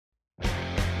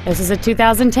This is a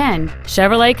 2010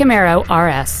 Chevrolet Camaro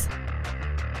RS.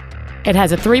 It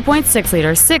has a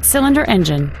 3.6-liter six-cylinder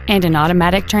engine and an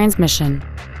automatic transmission.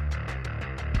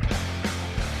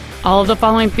 All of the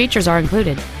following features are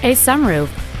included: a sunroof,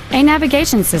 a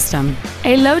navigation system,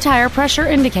 a low tire pressure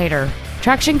indicator,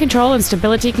 traction control and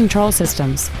stability control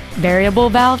systems,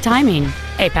 variable valve timing,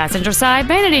 a passenger side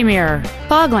vanity mirror,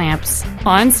 fog lamps,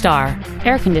 OnStar,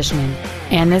 air conditioning,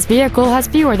 and this vehicle has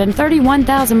fewer than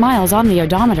 31,000 miles on the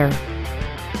odometer.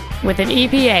 With an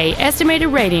EPA estimated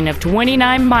rating of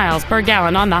 29 miles per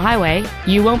gallon on the highway,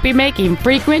 you won't be making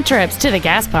frequent trips to the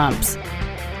gas pumps.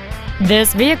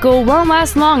 This vehicle won't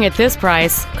last long at this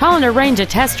price. Call and arrange a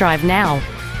test drive now.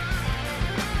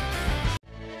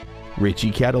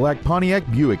 Ritchey Cadillac Pontiac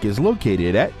Buick is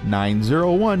located at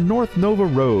 901 North Nova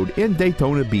Road in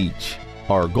Daytona Beach.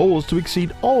 Our goal is to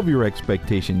exceed all of your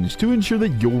expectations to ensure that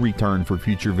you'll return for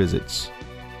future visits.